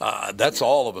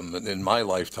all of them in my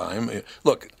lifetime.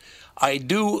 Look, I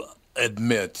do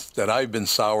admit that I've been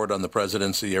soured on the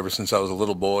presidency ever since I was a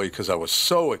little boy because I was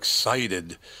so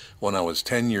excited when I was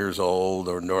 10 years old,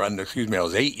 I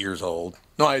was 8 years old.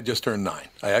 No, I had just turned 9.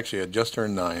 I actually had just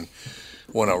turned 9.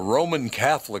 When a Roman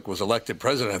Catholic was elected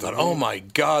president, I thought, oh, my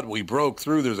God, we broke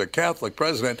through. There's a Catholic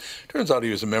president. Turns out he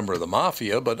was a member of the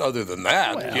mafia, but other than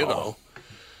that, Yeah. Oh,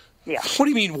 What do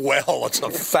you mean, well, it's a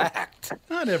fact.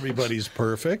 Not everybody's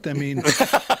perfect. I mean,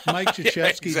 Mike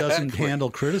Krzyzewski doesn't exactly. handle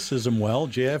criticism well.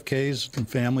 JFK's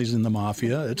family's in the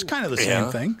mafia. It's kind of the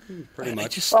same thing. pretty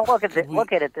much. Well,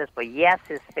 look at it this way. Yes,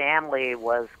 his family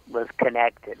was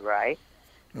connected, right?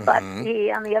 But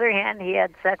he, on the other hand, he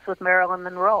had sex with Marilyn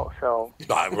Monroe. So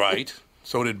Right.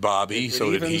 So did Bobby. It So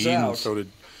did evens he. out. And so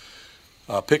did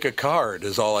pick a card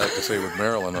is all I have to say with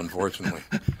Marilyn, unfortunately.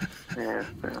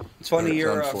 It's funny, It's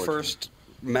your unfortunate. first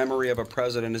memory of a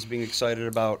president is being excited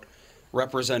about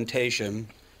representation.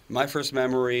 My first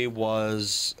memory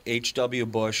was H.W.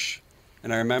 Bush,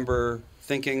 and I remember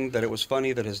thinking that it was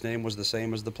funny that his name was the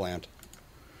same as the plant.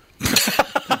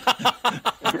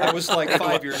 I was like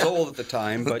 5 years old at the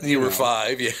time, but You were know.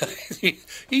 5, yeah.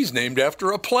 He's named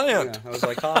after a plant. Yeah, I was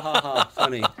like, ha ha ha,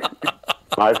 funny.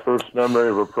 My first memory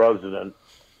of a president,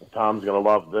 Tom's going to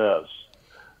love this,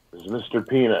 is Mr.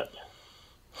 Peanut.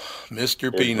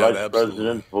 Mr. His Peanut, vice absolutely.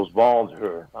 president was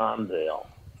Walter Mondale.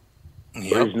 The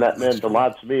Yep, reason that that's meant a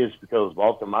lot to me is because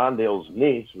Walter Mondale's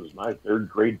niece was my third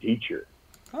grade teacher.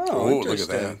 Oh, look at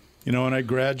interesting. that. You know, when I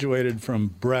graduated from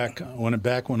Breck,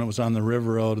 back when it was on the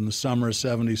River Road in the summer of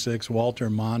 '76, Walter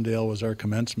Mondale was our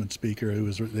commencement speaker.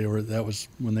 That was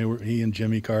when he and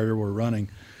Jimmy Carter were running,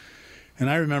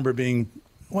 and I remember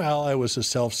I was a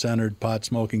self-centered,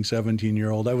 pot-smoking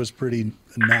 17-year-old. I was pretty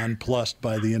nonplussed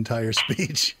by the entire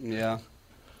speech. Yeah.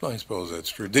 I suppose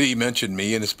that's true. Did he mention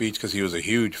me in his speech? Because he was a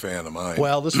huge fan of mine.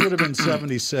 Well, this would have been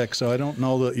 '76, so I don't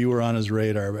know that you were on his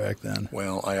radar back then.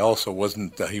 Well, I also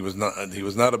wasn't. He was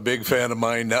not a big fan of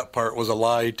mine. That part was a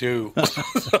lie too.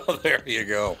 So there you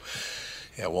go.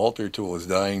 Yeah, Walter, to his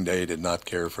dying day, did not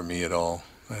care for me at all.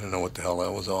 I don't know what the hell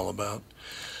that was all about.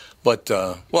 But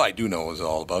I do know what it was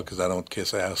all about because I don't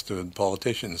kiss ass to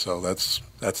politicians. So that's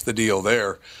the deal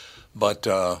there. But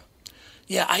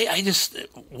yeah, I just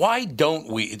why don't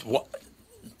we?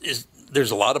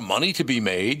 There's a lot of money to be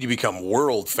made. You become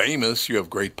world famous. You have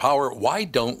great power. Why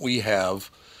don't we have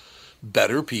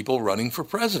better people running for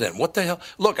president? What the hell?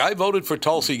 Look, I voted for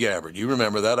Tulsi Gabbard. You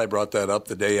remember that? I brought that up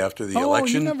the day after the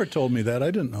election. Oh, you never told me that. I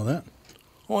didn't know that.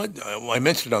 Well, I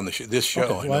mentioned it on this show.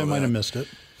 Okay, well, I might have missed it.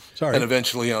 Sorry. And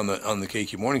eventually on the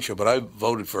KQ Morning Show. But I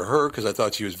voted for her because I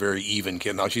thought she was very even.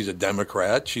 Now she's a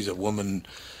Democrat. She's a woman.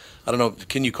 I don't know.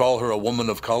 Can you call her a woman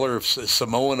of color?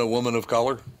 Samoan, a woman of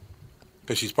color?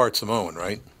 Because she's part Samoan,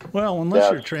 right? Well,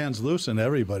 unless you're translucent,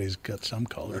 everybody's got some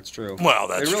color. That's true. Well,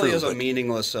 that's true. It really is a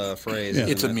meaningless phrase. Yeah.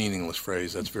 It's a meaningless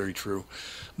phrase. That's very true.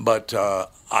 But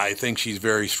I think she's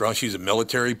very strong. She's a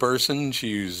military person.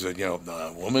 She's a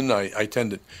woman. I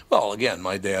tend to. Well, again,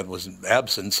 my dad was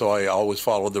absent, so I always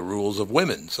followed the rules of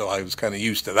women. So I was kind of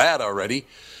used to that already.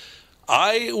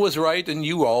 I was right, and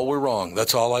you all were wrong.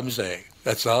 That's all I'm saying.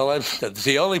 That's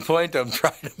the only point I'm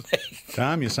trying to make.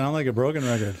 Tom, you sound like a broken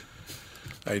record.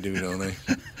 I do, don't I?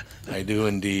 I do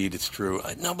indeed. It's true.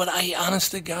 No, but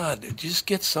honest to God, just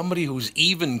get somebody who's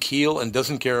even keel and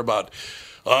doesn't care about,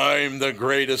 I'm the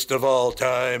greatest of all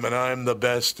time and I'm the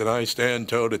best and I stand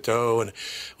toe to toe and,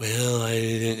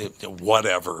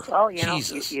 whatever. Well,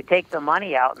 Jesus. you take the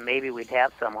money out and maybe we'd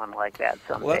have someone like that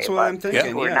someday. Well, that's what I'm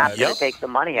thinking. If we're not going to take the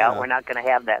money out, we're not going to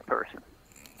have that person.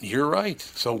 You're right.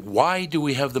 So why do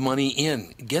we have the money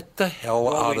in? Get the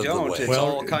hell out of the way. It's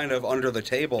all kind of under the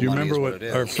table. Do you money remember is what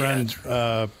it our is. friend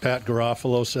Pat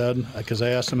Garofalo said? Because I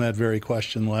asked him that very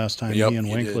question last time he and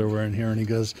Winkler were in here, and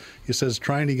he says,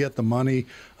 trying to get the money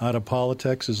out of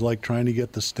politics is like trying to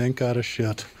get the stink out of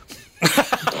shit.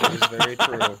 That is very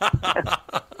true.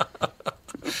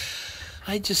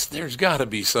 There's got to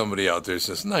be somebody out there that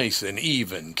says nice and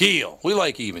even keel. We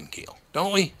like even keel,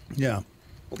 don't we? Yeah.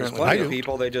 Well, there's plenty of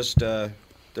people, they just, they're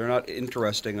not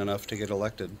interesting enough to get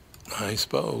elected. I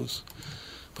suppose.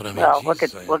 But I mean, well, look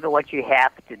at what you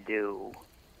have to do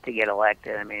to get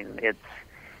elected. I mean,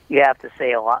 you have to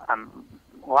say a lot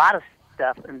of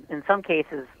stuff. In some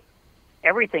cases,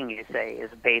 everything you say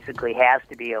basically has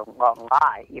to be a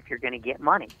lie if you're going to get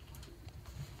money.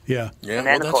 Yeah. Yeah, and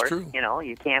then, that's of course, true.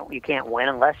 You can't win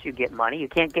unless you get money. You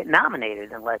can't get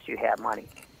nominated unless you have money.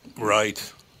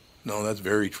 Right. No, that's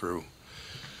very true.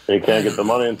 You can't get the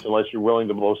money unless you're willing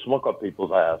to blow smoke up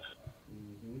people's ass.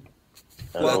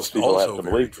 And Well, those that's people have also to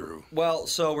very believe true. Well,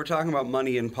 so we're talking about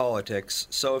money in politics.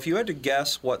 So if you had to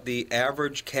guess what the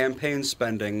average campaign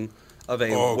spending of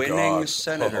a winning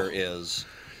senator is.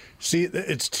 See,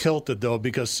 it's tilted, though,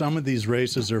 because some of these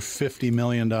races are $50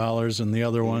 million, and the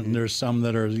other one, there's some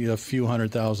that are a few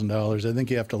 $100,000. I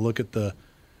think you have to look at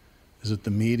is it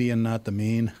the median, not the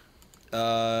mean?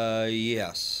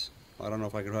 Yes. I don't know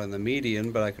if I can find the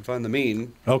median, but I can find the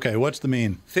mean. Okay, what's the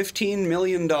mean? $15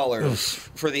 million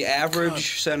for the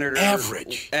average senator.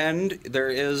 Average. And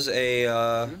there is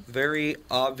a very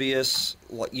obvious,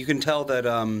 you can tell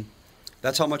that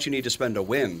that's how much you need to spend to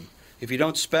win. If you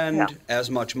don't spend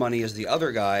as much money as the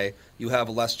other guy, you have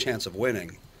a less chance of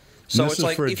winning. So this it's is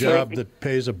like for a job that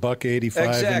pays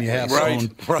 $1.85, and you have Exactly.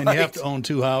 and you have to own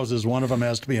two houses. One of them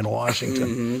has to be in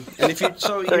Washington. And if you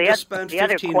just spend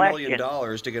 $15 million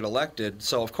to get elected,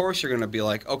 so of course you're going to be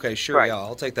like, okay, sure, yeah,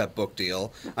 I'll take that book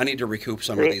deal. I need to recoup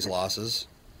some of these losses.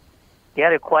 The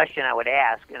other question I would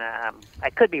ask, and I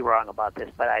could be wrong about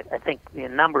this, but I think the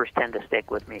numbers tend to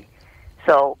stick with me.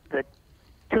 So the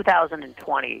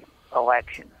 2020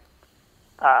 election,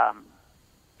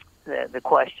 the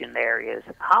question there is,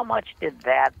 how much did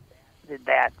that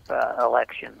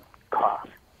election cost?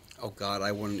 Oh God,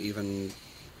 I wouldn't even.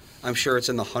 I'm sure it's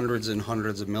in the hundreds and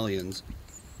hundreds of millions.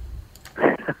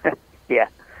 Yeah,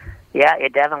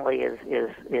 it definitely is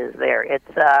there. It's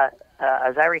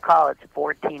as I recall, it's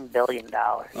 $14 billion.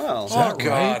 Well,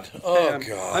 God! Oh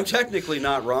God! I'm technically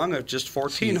not wrong. It's just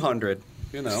 1,400.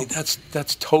 You know, See,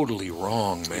 that's totally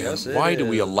wrong, man. Yes, it Why do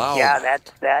we is. allow? Yeah,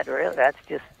 that's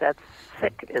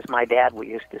sick, as my dad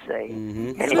used to say.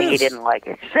 Mm-hmm. And he didn't like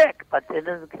it. Sick, but in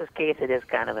this case, it is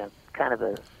kind of an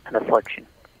affliction.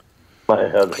 My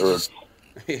head hurts.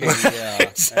 yeah,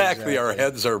 exactly. Our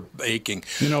heads are aching.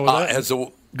 You know,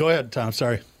 go ahead, Tom.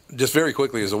 Sorry. Just very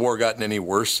quickly, has the war gotten any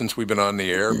worse since we've been on the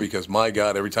air? Because my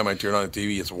God, every time I turn on the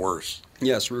TV, it's worse.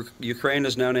 Yes, Ukraine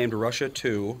is now named Russia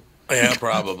 2. Yeah,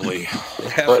 probably. They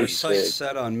have their sights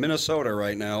set on Minnesota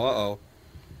right now. Uh-oh.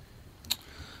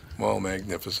 Well,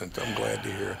 magnificent. I'm glad to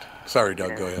hear it. Sorry,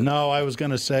 Doug, go ahead. No, I was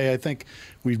going to say, I think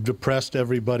we've depressed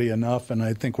everybody enough, and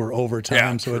I think we're over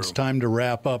time, so it's time to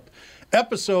wrap up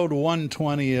episode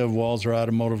 120 of Walser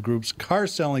Automotive Group's Car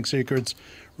Selling Secrets.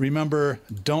 Remember,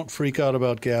 don't freak out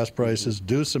about gas prices.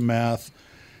 Do some math.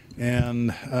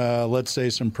 And let's say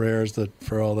some prayers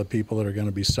for all the people that are going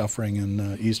to be suffering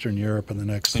in Eastern Europe in the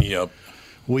next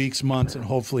weeks, months, and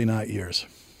hopefully not years.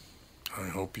 I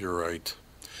hope you're right.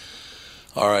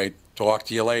 All right. Talk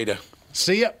to you later.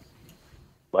 See ya.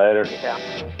 Later.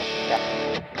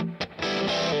 Yeah.